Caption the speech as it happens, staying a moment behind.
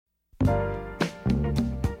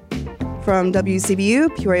From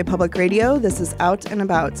WCBU, Peoria Public Radio, this is Out and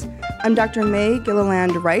About. I'm Dr. May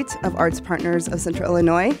Gilliland Wright of ArtsPartners of Central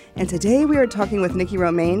Illinois, and today we are talking with Nikki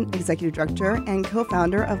Romain, Executive Director and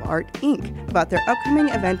co-founder of Art Inc., about their upcoming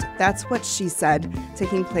event, That's What She Said,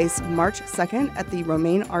 taking place March 2nd at the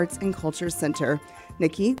Romain Arts and Culture Center.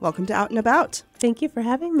 Nikki, welcome to Out and About. Thank you for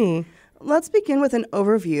having me. Let's begin with an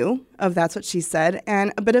overview of That's What She Said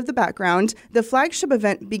and a bit of the background. The flagship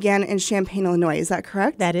event began in Champaign, Illinois. Is that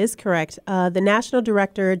correct? That is correct. The national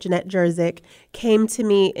director, Jeanette Jerzyk, came to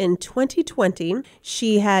me in 2020.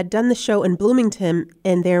 She had done the show in Bloomington,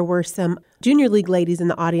 and there were some junior league ladies in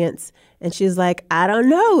the audience. And she's like, I don't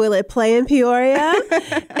know, will it play in Peoria?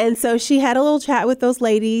 And so she had a little chat with those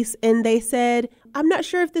ladies, and they said, I'm not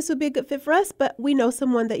sure if this would be a good fit for us, but we know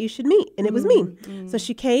someone that you should meet. And it was me. So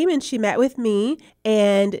she came and she met with me.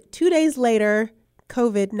 And 2 days later,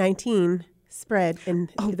 COVID-19 spread and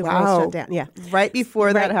the world shut down. Yeah. Right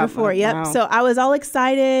before that happened. Yep. Wow. So I was all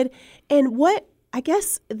excited. And I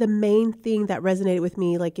guess the main thing that resonated with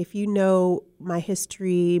me, like if you know my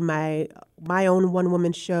history, my own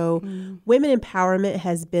one-woman show, women empowerment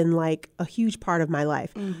has been like a huge part of my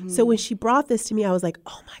life. So when she brought this to me, I was like,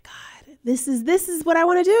 oh my God. This is what I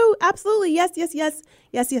want to do. Absolutely. Yes, yes, yes,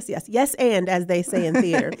 yes, yes, yes. Yes, and as they say in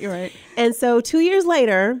theater. You're right. And so 2 years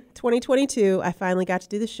later, 2022, I finally got to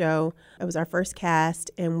do the show. It was our first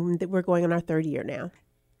cast, and we're going on our third year now.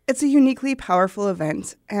 It's a uniquely powerful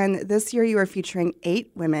event, and this year you are featuring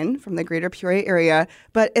 8 women from the greater Peoria area,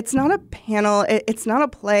 but it's not a panel, it's not a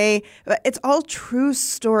play, it's all true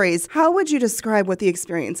stories. How would you describe what the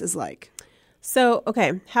experience is like? So,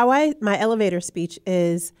 okay, my elevator speech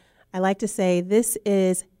is, I like to say this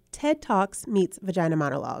is TED Talks meets Vagina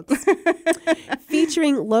Monologues,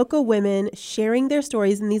 featuring local women sharing their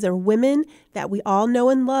stories. And these are women that we all know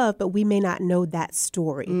and love, but we may not know that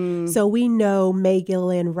story. So we know May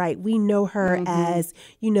Gilliland Wright. We know her as,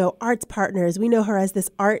 ArtsPartners. We know her as this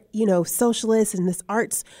art, socialist and this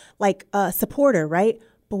arts supporter, right?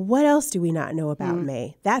 But what else do we not know about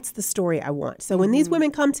May? That's the story I want. So when these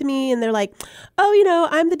women come to me and they're like, oh,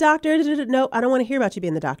 I'm the doctor. No, I don't want to hear about you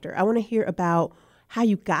being the doctor. I want to hear about how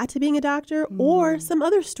you got to being a doctor or some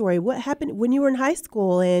other story. What happened when you were in high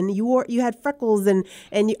school and you had freckles and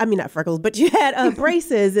not freckles, but you had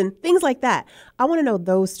braces and things like that. I want to know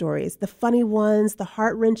those stories, the funny ones, the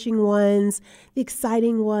heart-wrenching ones, the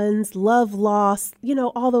exciting ones, love, loss,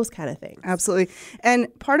 all those kind of things. Absolutely.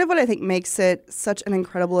 And part of what I think makes it such an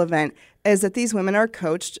incredible event is that these women are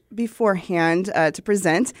coached beforehand to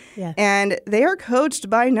present. Yes. And they are coached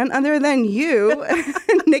by none other than you,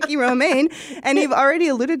 Nikki Romain. And you've already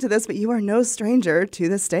alluded to this, but you are no stranger to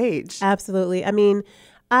the stage. Absolutely. I mean,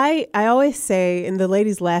 I always say, and the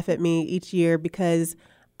ladies laugh at me each year because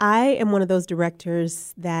I am one of those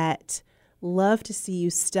directors that love to see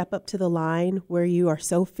you step up to the line where you are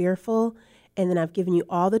so fearful. And then I've given you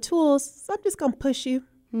all the tools, so I'm just going to push you.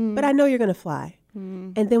 But I know you're going to fly.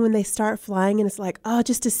 And then when they start flying and it's like,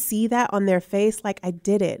 just to see that on their face, like I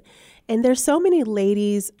did it. And there's so many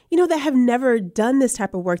ladies, that have never done this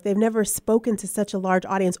type of work. They've never spoken to such a large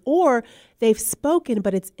audience, or they've spoken,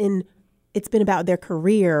 but it's been about their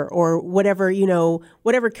career or whatever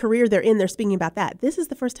career they're in, they're speaking about that. This is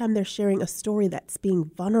the first time they're sharing a story that's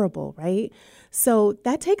being vulnerable, right? So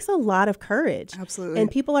that takes a lot of courage. Absolutely. And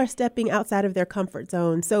people are stepping outside of their comfort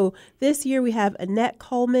zone. So this year we have Annette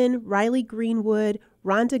Coleman, Riley Greenwood,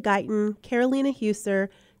 Rhonda Guyton, Carolina Huser,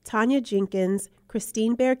 Tanya Jenkins,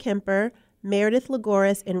 Christine Bear-Kemper, Meredith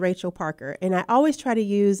Lagoris, and Rachel Parker. And I always try to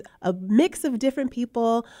use a mix of different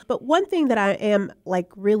people. But one thing that I am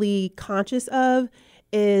really conscious of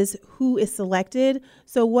is who is selected.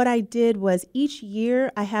 So what I did was each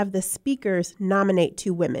year I have the speakers nominate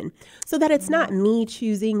 2 women so that it's not me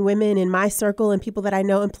choosing women in my circle and people that I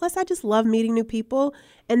know. And plus, I just love meeting new people.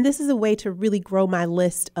 And this is a way to really grow my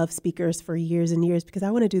list of speakers for years and years because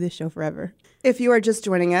I want to do this show forever. If you are just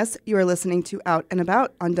joining us, you are listening to Out and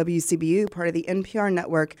About on WCBU, part of the NPR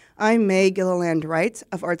network. I'm May Gilliland Wright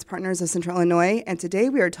of ArtsPartners of Central Illinois, and today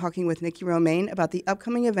we are talking with Nikki Romain about the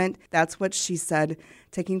upcoming event, That's What She Said,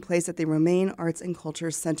 taking place at the Romain Arts and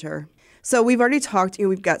Culture Center. So we've already talked to you.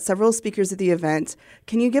 We've got several speakers at the event.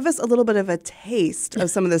 Can you give us a little bit of a taste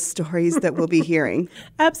of some of the stories that we'll be hearing?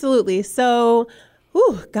 Absolutely. So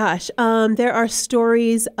there are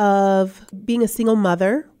stories of being a single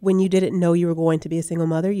mother when you didn't know you were going to be a single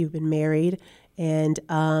mother. You've been married. And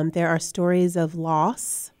there are stories of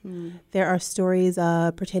loss. There are stories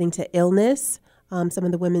pertaining to illness. Some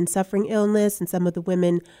of the women suffering illness and some of the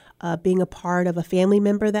women being a part of a family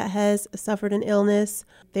member that has suffered an illness.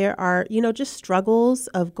 There are, just struggles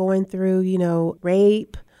of going through,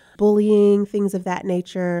 rape, bullying, things of that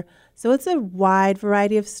nature. So it's a wide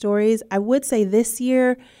variety of stories. I would say this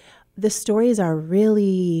year, the stories are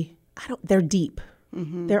really, they're deep.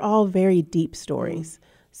 Mm-hmm. They're all very deep stories. Mm-hmm.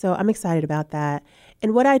 So I'm excited about that.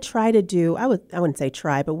 And what I try to do, I wouldn't say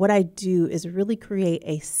try, but what I do is really create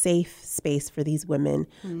a safe space for these women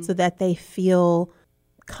so that they feel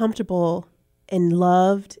comfortable and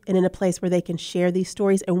loved and in a place where they can share these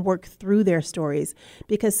stories and work through their stories.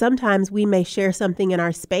 Because sometimes we may share something in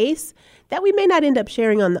our space that we may not end up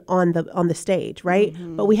sharing on the stage, right?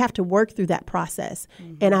 Mm-hmm. But we have to work through that process.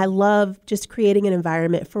 Mm-hmm. And I love just creating an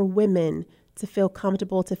environment for women to feel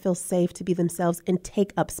comfortable, to feel safe, to be themselves and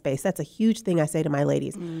take up space. That's a huge thing I say to my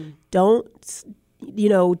ladies. Don't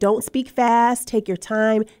speak fast, take your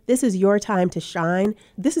time. This is your time to shine.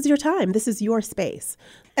 This is your time. This is your space.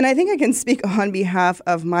 And I think I can speak on behalf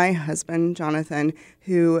of my husband, Jonathan,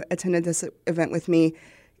 who attended this event with me.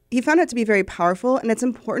 He found it to be very powerful, and it's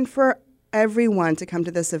important for everyone to come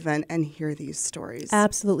to this event and hear these stories.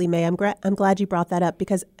 Absolutely, May. I'm glad you brought that up,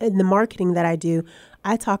 because in the marketing that I do,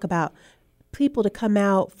 I talk about people to come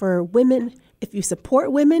out for women, if you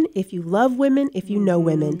support women, if you love women, if you know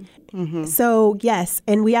women. Mm-hmm. So yes,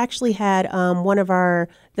 and we actually had one of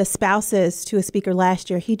the spouses to a speaker last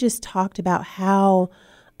year. He just talked about how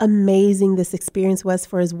amazing this experience was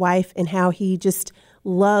for his wife and how he just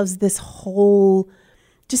loves the whole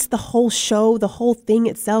show, the whole thing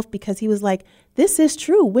itself, because he was like, this is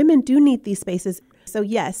true. Women do need these spaces. So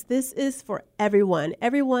yes, this is for everyone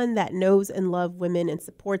that knows and loves women and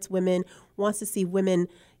supports women, wants to see women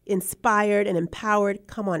inspired and empowered.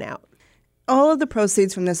 Come on out. All of the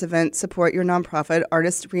proceeds from this event support your nonprofit,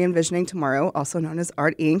 Artists Re-Envisioning Tomorrow, also known as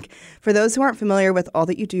Art Inc. For those who aren't familiar with all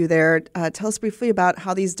that you do there, tell us briefly about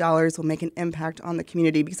how these dollars will make an impact on the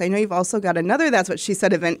community, because I know you've also got another That's What She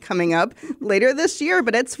Said event coming up later this year,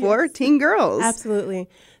 but it's for teen girls. Absolutely.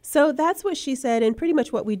 So That's What She Said, and pretty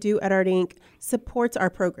much what we do at Art Inc. supports our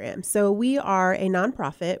program. So we are a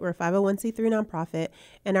nonprofit. We're a 501c3 nonprofit,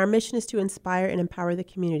 and our mission is to inspire and empower the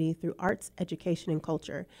community through arts, education, and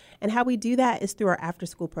culture. And how we do that is through our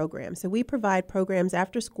after-school program. So we provide programs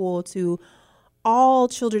after school to all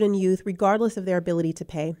children and youth, regardless of their ability to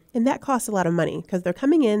pay. And that costs a lot of money, because they're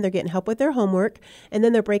coming in, they're getting help with their homework, and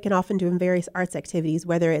then they're breaking off and doing various arts activities,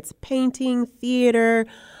 whether it's painting, theater,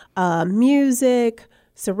 music,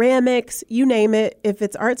 ceramics, you name it. If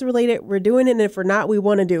it's arts related, we're doing it. And if we're not, we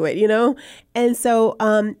want to do it, And so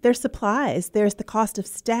there's supplies, there's the cost of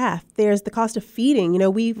staff, there's the cost of feeding.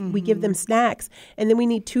 We give them snacks, and then we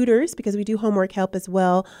need tutors because we do homework help as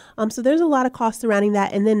well. So there's a lot of costs surrounding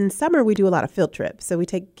that. And then in summer, we do a lot of field trips. So we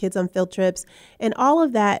take kids on field trips, and all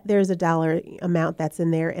of that, there's a dollar amount that's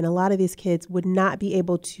in there. And a lot of these kids would not be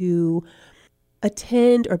able to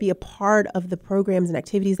attend or be a part of the programs and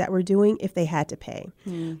activities that we're doing if they had to pay.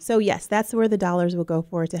 So yes, that's where the dollars will go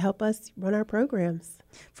for, to help us run our programs.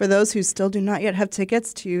 For those who still do not yet have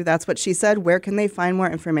tickets to That's What She Said, where can they find more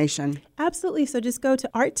information? Absolutely. So just go to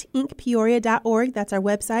artincpeoria.org. That's our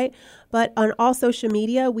website. But on all social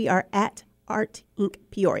media, we are at Art Inc.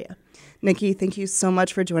 Peoria. Nikki, thank you so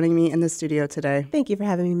much for joining me in the studio today. Thank you for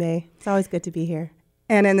having me, May. It's always good to be here.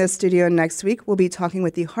 And in this studio next week, we'll be talking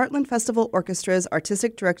with the Heartland Festival Orchestra's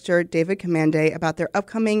artistic director, David Commande, about their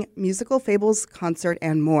upcoming Musical Fables concert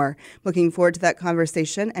and more. Looking forward to that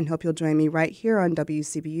conversation, and hope you'll join me right here on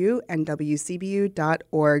WCBU and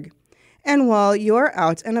WCBU.org. And while you're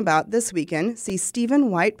out and about this weekend, see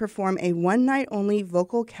Stephen White perform a one-night-only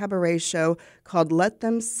vocal cabaret show called Let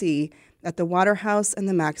Them See at the Waterhouse and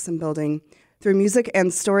the Maxim Building. Through music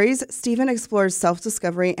and stories, Stephen explores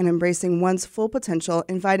self-discovery and embracing one's full potential,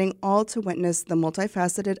 inviting all to witness the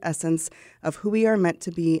multifaceted essence of who we are meant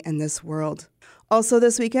to be in this world. Also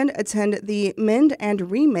this weekend, attend the Mend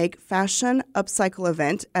and Remake Fashion Upcycle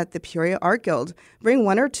event at the Peoria Art Guild. Bring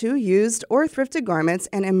one or two used or thrifted garments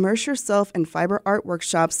and immerse yourself in fiber art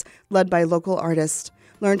workshops led by local artists.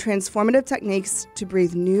 Learn transformative techniques to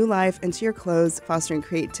breathe new life into your clothes, fostering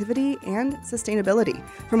creativity and sustainability.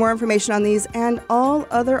 For more information on these and all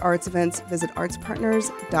other arts events, visit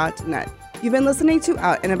artspartners.net. You've been listening to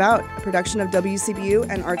Out and About, a production of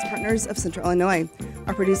WCBU and Arts Partners of Central Illinois.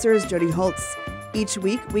 Our producer is Jody Holtz. Each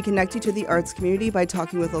week, we connect you to the arts community by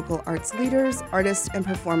talking with local arts leaders, artists, and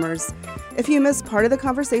performers. If you missed part of the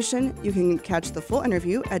conversation, you can catch the full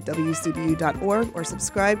interview at WCBU.org or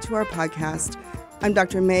subscribe to our podcast. I'm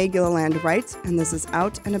Dr. May Gilliland Wright, and this is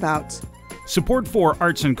Out and About. Support for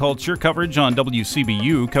arts and culture coverage on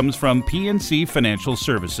WCBU comes from PNC Financial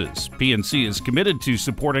Services. PNC is committed to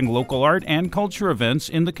supporting local art and culture events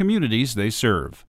in the communities they serve.